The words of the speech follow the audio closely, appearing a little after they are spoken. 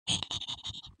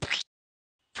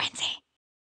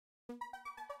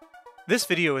This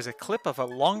video is a clip of a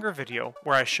longer video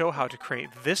where I show how to create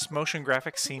this motion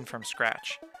graphic scene from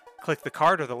scratch. Click the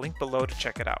card or the link below to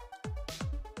check it out.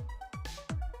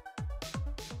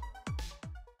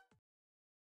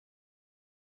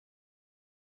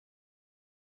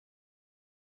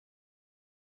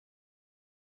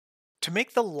 To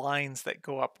make the lines that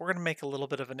go up, we're going to make a little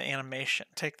bit of an animation.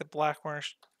 Take the black one,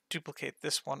 duplicate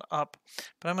this one up,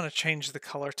 but I'm going to change the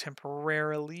color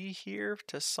temporarily here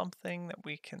to something that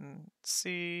we can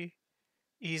see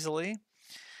easily.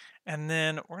 And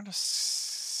then we're going to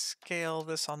scale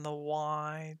this on the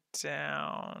Y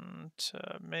down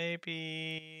to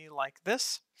maybe like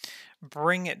this.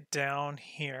 Bring it down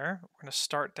here. We're going to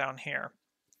start down here.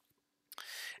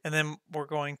 And then we're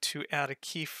going to add a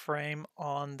keyframe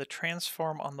on the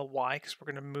transform on the Y because we're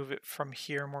going to move it from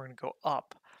here and we're going to go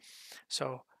up.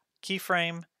 So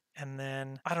keyframe, and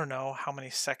then I don't know how many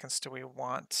seconds do we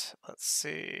want. Let's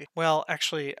see. Well,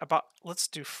 actually, let's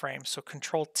do frames. So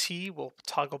Control T will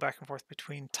toggle back and forth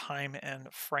between time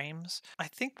and frames. I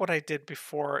think what I did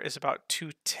before is about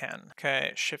 210.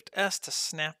 Okay, Shift S to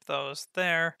snap those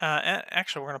there. And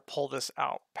actually, we're going to pull this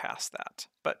out past that.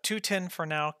 But 210 for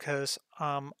now, because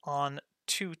on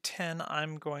 210,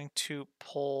 I'm going to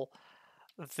pull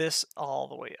this all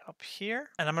the way up here,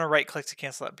 and I'm going to right click to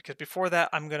cancel that, because before that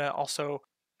I'm going to also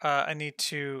I need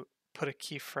to put a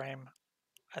keyframe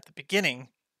at the beginning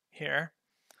here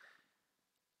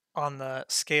on the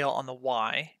scale on the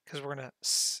Y, because we're going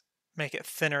to make it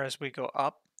thinner as we go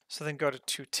up. So then go to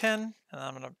 210, and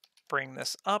I'm going to bring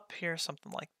this up here,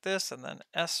 something like this, and then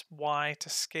SY to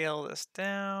scale this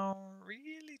down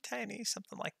really tiny,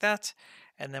 something like that,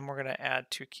 and then we're going to add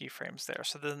 2 keyframes there.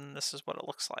 So then this is what it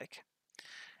looks like.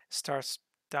 Starts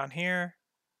down here,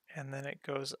 and then it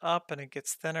goes up, and it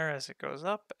gets thinner as it goes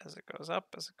up, as it goes up,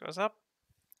 as it goes up,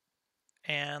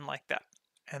 and like that.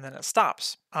 And then it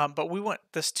stops. But we want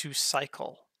this to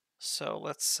cycle. So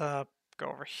let's go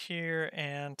over here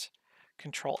and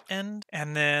Control End,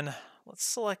 and then let's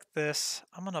select this.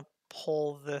 I'm going to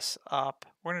pull this up.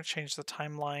 We're going to change the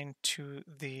timeline to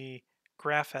the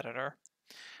graph editor.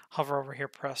 Hover over here,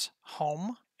 press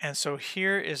Home. And so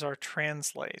here is our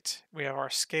translate. We have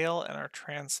our scale and our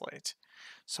translate.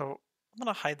 So I'm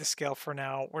going to hide the scale for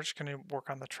now. We're just going to work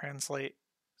on the translate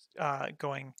the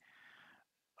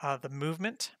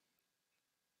movement.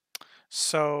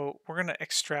 So we're going to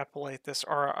extrapolate this,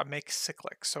 or make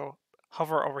cyclic. So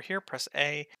hover over here, press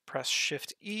A, press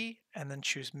Shift E, and then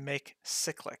choose Make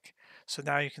Cyclic. So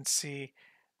now you can see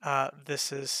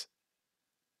this is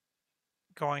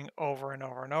going over and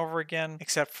over and over again,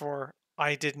 except for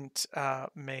I didn't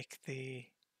make the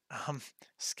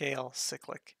scale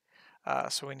cyclic,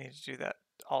 so we need to do that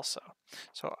also.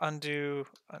 So undo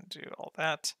all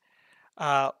that.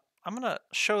 I'm going to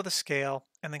show the scale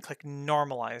and then click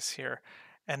normalize here,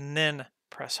 and then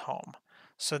press home.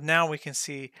 So now we can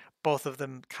see both of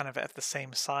them kind of at the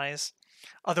same size.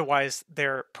 Otherwise,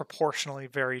 they're proportionally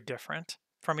very different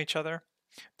from each other.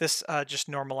 This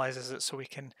just normalizes it so we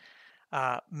can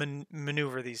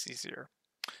maneuver these easier.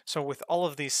 So with all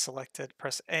of these selected,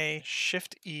 press A,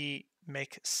 Shift E,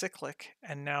 make cyclic,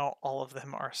 and now all of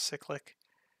them are cyclic.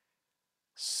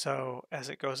 So as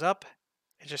it goes up,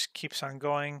 it just keeps on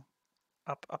going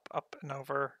up, up, up, and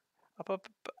over, up, up,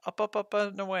 up, up, up,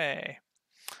 and away.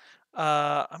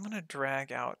 I'm going to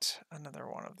drag out another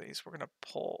one of these. We're going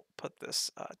to put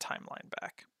this timeline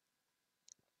back.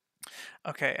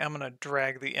 Okay, I'm going to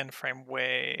drag the end frame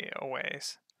way away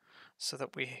so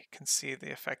that we can see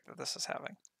the effect that this is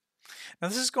having. Now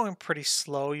this is going pretty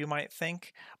slow, you might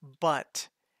think, but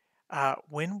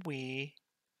when we,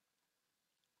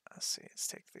 let's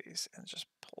take these and just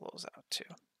pull those out too.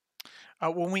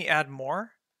 When we add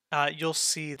more, you'll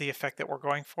see the effect that we're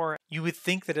going for. You would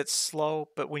think that it's slow,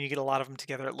 but when you get a lot of them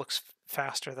together, it looks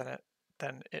faster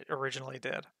than it originally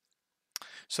did.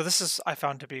 So this is, I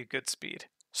found, to be a good speed.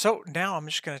 So now I'm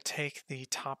just going to take the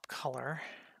top color,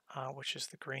 which is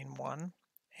the green one,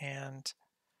 and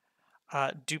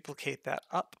duplicate that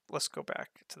up. Let's go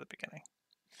back to the beginning.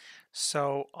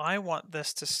 So I want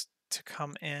this to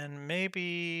come in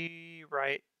maybe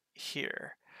right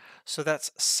here. So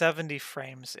that's 70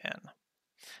 frames in.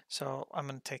 So I'm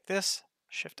going to take this,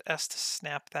 Shift S to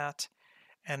snap that,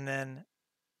 and then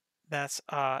that's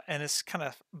and it's kind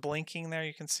of blinking there.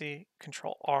 You can see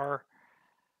Control R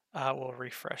will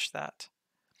refresh that.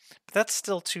 But that's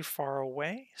still too far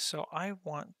away, so I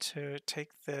want to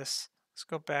take this. Let's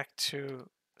go back to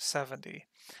 70.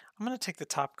 I'm going to take the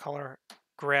top color,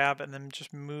 grab, and then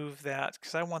just move that,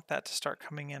 because I want that to start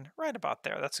coming in right about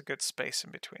there. That's a good space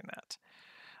in between that.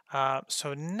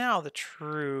 So now the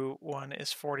true one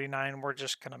is 49. We're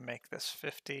just going to make this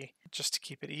 50 just to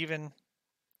keep it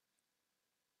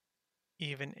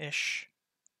even-ish.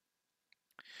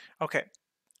 Okay,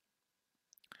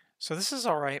 so this is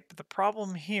all right, but the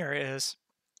problem here is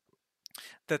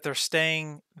that they're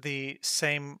staying the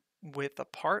same width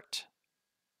apart.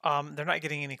 They're not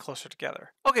getting any closer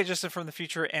together. Okay, Justin from the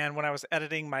future, and when I was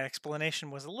editing, my explanation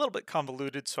was a little bit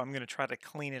convoluted, so I'm going to try to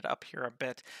clean it up here a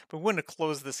bit. But we're going to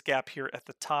close this gap here at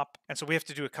the top, and so we have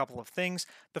to do a couple of things.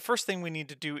 The first thing we need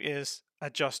to do is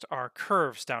adjust our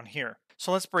curves down here.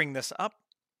 So let's bring this up,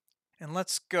 and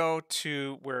let's go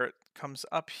to where it comes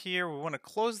up here. We want to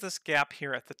close this gap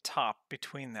here at the top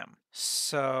between them.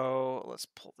 So let's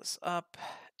pull this up,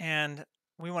 and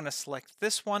we want to select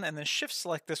this one and then shift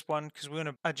select this one because we want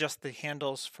to adjust the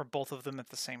handles for both of them at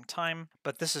the same time.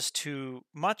 But this is too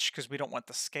much because we don't want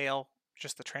the scale,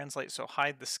 just the translate, so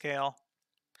hide the scale.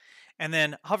 And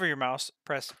then hover your mouse,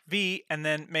 press V, and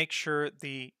then make sure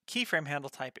the keyframe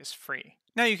handle type is free.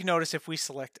 Now you can notice if we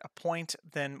select a point,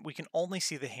 then we can only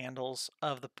see the handles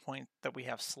of the point that we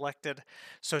have selected.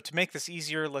 So to make this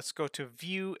easier, let's go to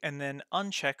View and then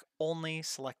uncheck Only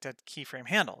Selected Keyframe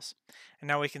Handles. And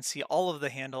now we can see all of the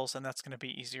handles, and that's going to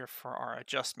be easier for our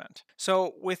adjustment.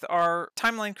 So with our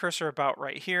timeline cursor about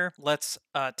right here, let's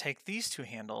take these two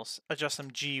handles, adjust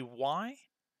them GY,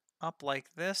 up like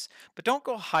this, but don't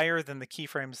go higher than the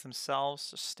keyframes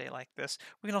themselves, just stay like this.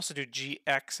 We can also do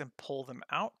GX and pull them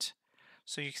out.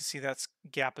 So you can see that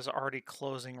gap is already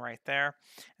closing right there.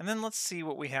 And then let's see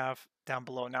what we have down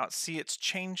below. Now see, it's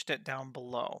changed it down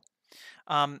below.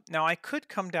 Now I could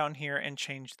come down here and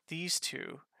change these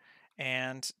two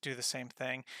and do the same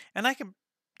thing. And I can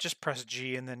just press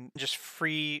G and then just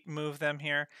free move them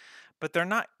here, but they're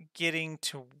not getting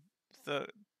to the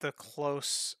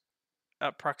close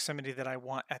proximity that I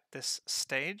want at this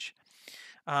stage.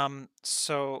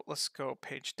 So let's go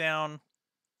page down.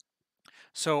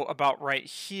 So about right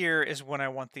here is when I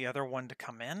want the other one to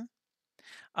come in.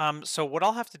 So what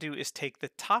I'll have to do is take the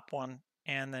top one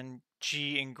and then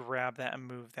G and grab that and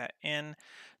move that in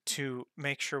to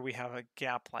make sure we have a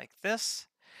gap like this.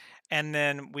 And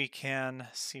then we can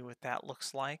see what that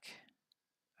looks like.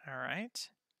 All right.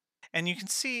 And you can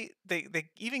see they it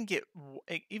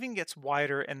even gets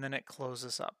wider and then it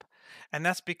closes up. And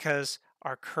that's because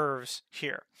our curves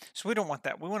here. So we don't want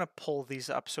that. We want to pull these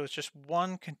up so it's just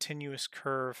one continuous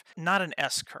curve, not an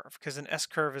S curve, because an S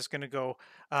curve is going to go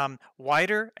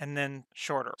wider and then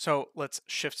shorter. So let's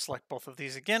shift select both of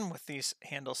these again with these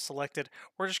handles selected.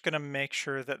 We're just going to make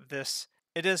sure that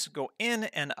it does go in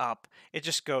and up. It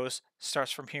just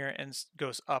starts from here and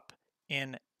goes up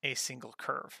in a single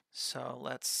curve. So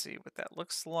let's see what that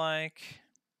looks like.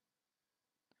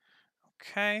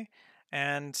 Okay,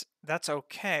 and that's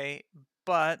okay,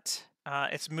 but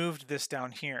it's moved this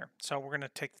down here. So we're going to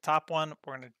take the top one,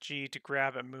 we're going to G to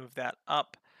grab and move that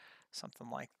up, something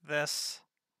like this.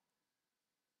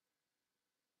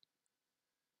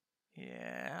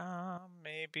 Yeah,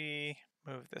 maybe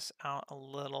move this out a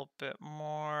little bit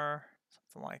more,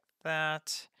 something like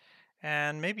that.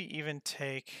 And maybe even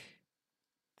take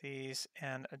these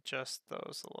and adjust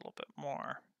those a little bit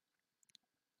more.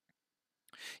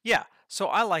 Yeah, so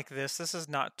I like this. This is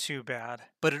not too bad.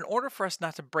 But in order for us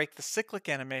not to break the cyclic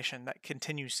animation that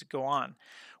continues to go on,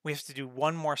 we have to do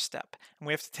one more step. And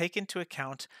we have to take into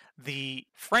account the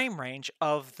frame range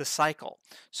of the cycle.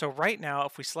 So right now,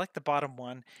 if we select the bottom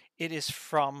one, it is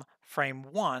from frame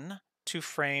 1 to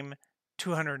frame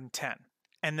 210.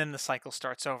 And then the cycle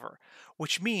starts over,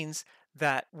 which means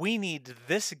that we need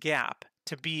this gap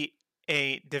to be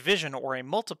a division or a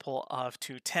multiple of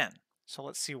 210. So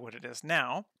let's see what it is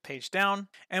now. Page down,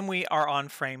 and we are on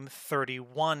frame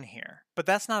 31 here. But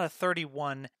that's not a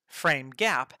 31 frame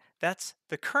gap, that's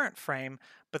the current frame,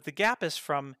 but the gap is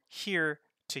from here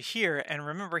to here, and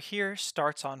remember here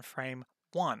starts on frame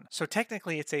 1. So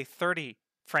technically it's a 30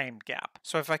 frame gap.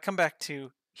 So if I come back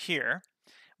to here,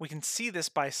 we can see this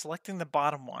by selecting the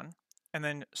bottom one, and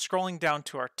then scrolling down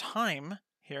to our time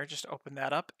here, just open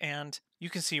that up, and you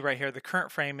can see right here the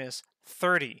current frame is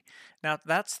 30. Now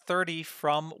that's 30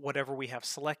 from whatever we have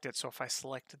selected. So if I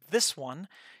select this one,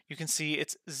 you can see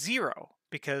it's 0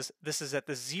 because this is at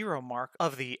the 0 mark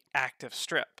of the active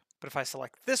strip. But if I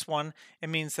select this one, it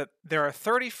means that there are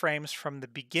 30 frames from the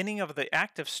beginning of the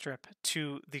active strip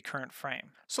to the current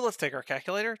frame. So let's take our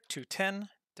calculator, 210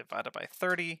 divided by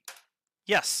 30.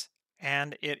 Yes,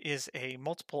 and it is a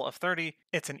multiple of 30.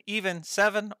 It's an even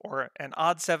 7 or an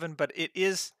odd 7, but it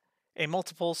is a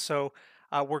multiple, so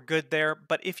we're good there.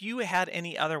 But if you had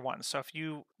any other ones, so if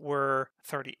you were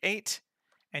 38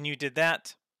 and you did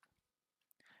that,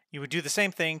 you would do the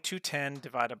same thing, 210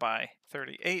 divided by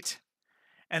 38.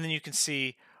 And then you can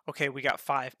see, okay, we got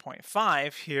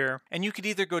 5.5 here, and you could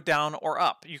either go down or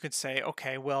up. You could say,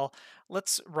 okay, well,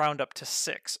 let's round up to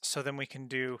 6. So then we can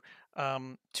do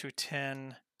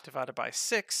 210 divided by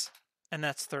 6, and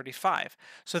that's 35.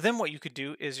 So then what you could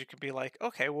do is you could be like,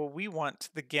 okay, well, we want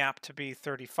the gap to be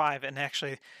 35, and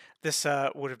actually this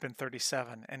would have been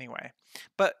 37 anyway.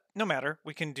 But no matter,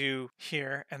 we can do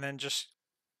here, and then just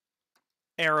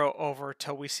arrow over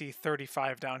till we see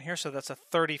 35 down here. So that's a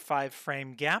 35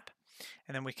 frame gap.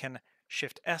 And then we can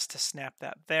Shift S to snap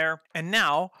that there. And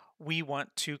now we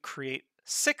want to create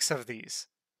 6 of these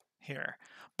here.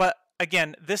 But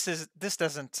again, this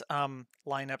doesn't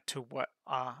line up to what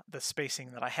the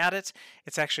spacing that I had it.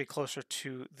 It's actually closer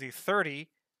to the 30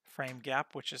 frame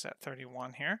gap, which is at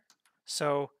 31 here.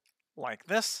 So like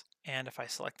this. And if I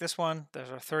select this one,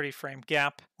 there's our 30 frame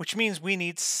gap, which means we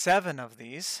need 7 of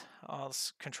these. I'll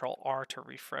Control R to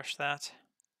refresh that.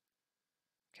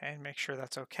 Okay, make sure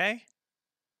that's okay.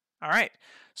 All right,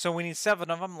 so we need 7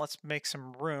 of them. Let's make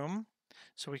some room.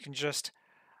 So we can just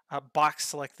box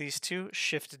select these two,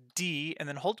 Shift D, and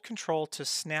then hold Control to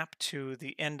snap to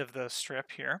the end of the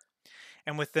strip here.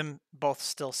 And with them both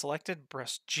still selected,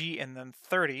 press G and then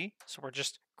 30. So we're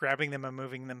just grabbing them and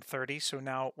moving them 30. So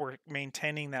now we're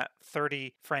maintaining that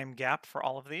 30 frame gap for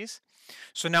all of these.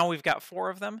 So now we've got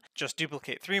 4 of them. Just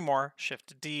duplicate 3 more,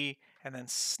 Shift D, and then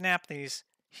snap these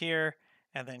here,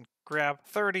 and then grab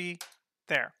 30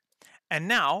 there. And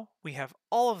now we have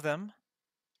all of them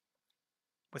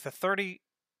with a 30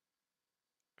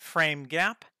 frame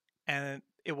gap, and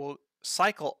it will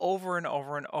cycle over and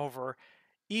over and over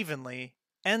evenly,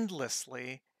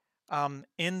 endlessly,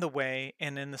 in the way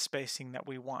and in the spacing that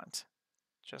we want,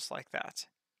 just like that.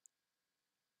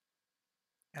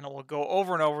 And it will go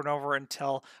over and over and over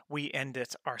until we end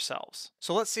it ourselves.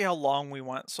 So let's see how long we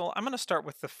want. So I'm going to start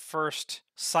with the first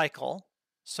cycle.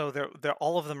 So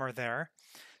all of them are there.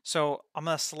 So I'm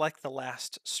going to select the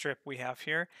last strip we have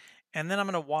here, and then I'm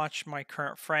going to watch my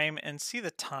current frame and see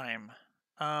the time.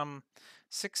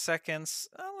 6 seconds.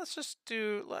 Let's just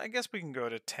do, I guess we can go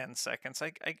to 10 seconds.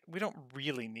 We don't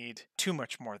really need too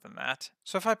much more than that.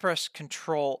 So if I press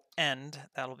Control End,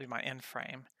 that'll be my end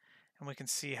frame, and we can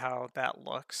see how that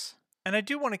looks. And I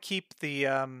do want to keep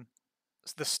the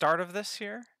start of this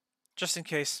here, just in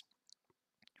case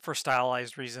for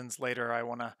stylized reasons later I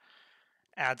want to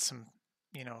add some,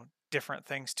 different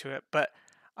things to it. But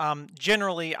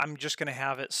generally, I'm just going to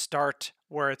have it start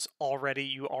where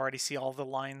you already see all the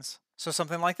lines. So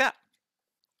something like that.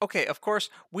 Okay, of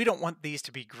course, we don't want these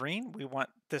to be green. We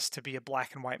want this to be a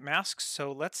black and white mask.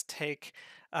 So let's take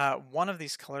one of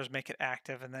these colors, make it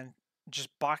active, and then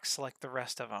just box select the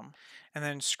rest of them. And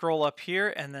then scroll up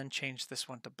here and then change this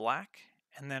one to black.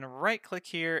 And then right click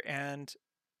here and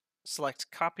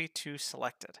select copy to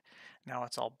selected. Now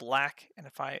it's all black, and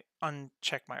if I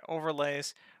uncheck my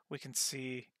overlays, we can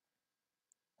see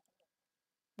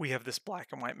we have this black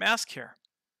and white mask here.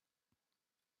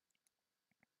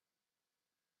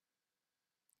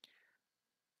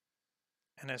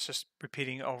 And it's just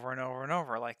repeating over and over and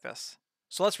over like this.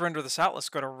 So let's render this out. Let's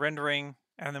go to rendering,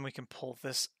 and then we can pull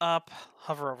this up,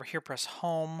 hover over here, press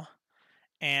home,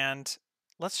 and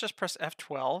let's just press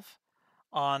F12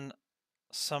 on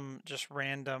some just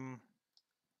random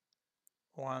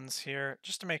ones here,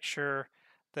 just to make sure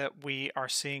that we are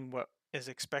seeing what is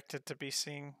expected to be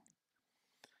seen.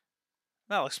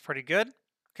 That looks pretty good.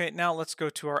 Okay, now let's go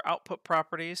to our output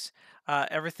properties.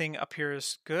 Everything up here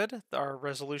is good. Our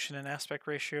resolution and aspect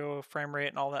ratio, frame rate,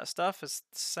 and all that stuff is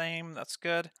the same. That's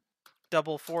good.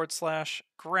 Double /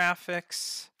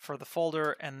 graphics for the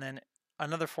folder, and then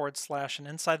another / and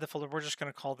inside the folder we're just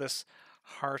going to call this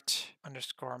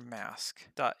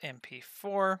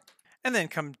heart_mask.mp4. And then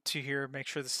come to here, make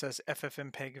sure this says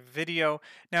FFmpeg video.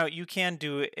 Now you can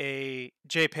do a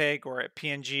JPEG or a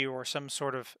PNG or some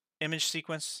sort of image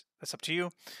sequence. That's up to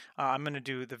you. I'm going to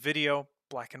do the video,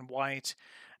 black and white.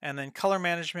 And then color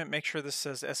management, make sure this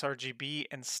says sRGB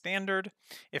and standard.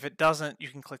 If it doesn't, you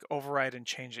can click override and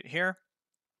change it here.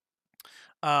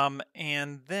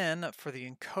 And then for the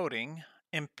encoding,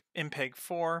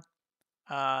 MPEG-4,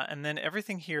 and then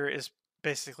everything here is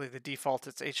basically the default.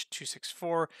 It's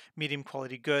H.264, medium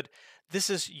quality good. This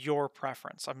is your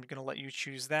preference. I'm going to let you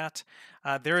choose that.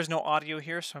 There is no audio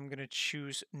here, so I'm going to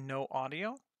choose no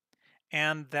audio.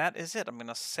 And that is it. I'm going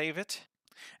to save it.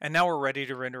 And now we're ready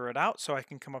to render it out. So I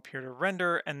can come up here to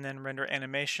render and then render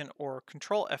animation, or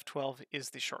Control F12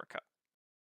 is the shortcut.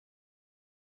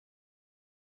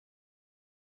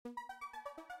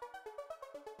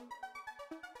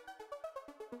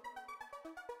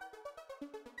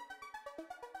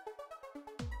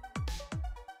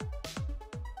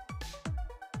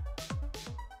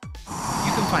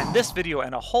 find this video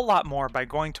and a whole lot more by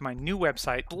going to my new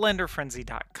website,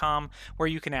 blenderfrenzy.com, where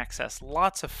you can access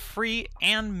lots of free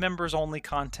and members-only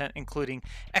content, including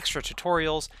extra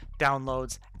tutorials,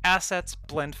 downloads, assets,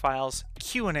 blend files,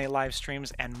 Q&A live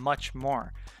streams, and much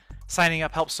more. Signing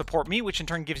up helps support me, which in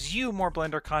turn gives you more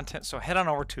Blender content, so head on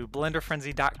over to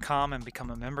blenderfrenzy.com and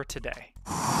become a member today.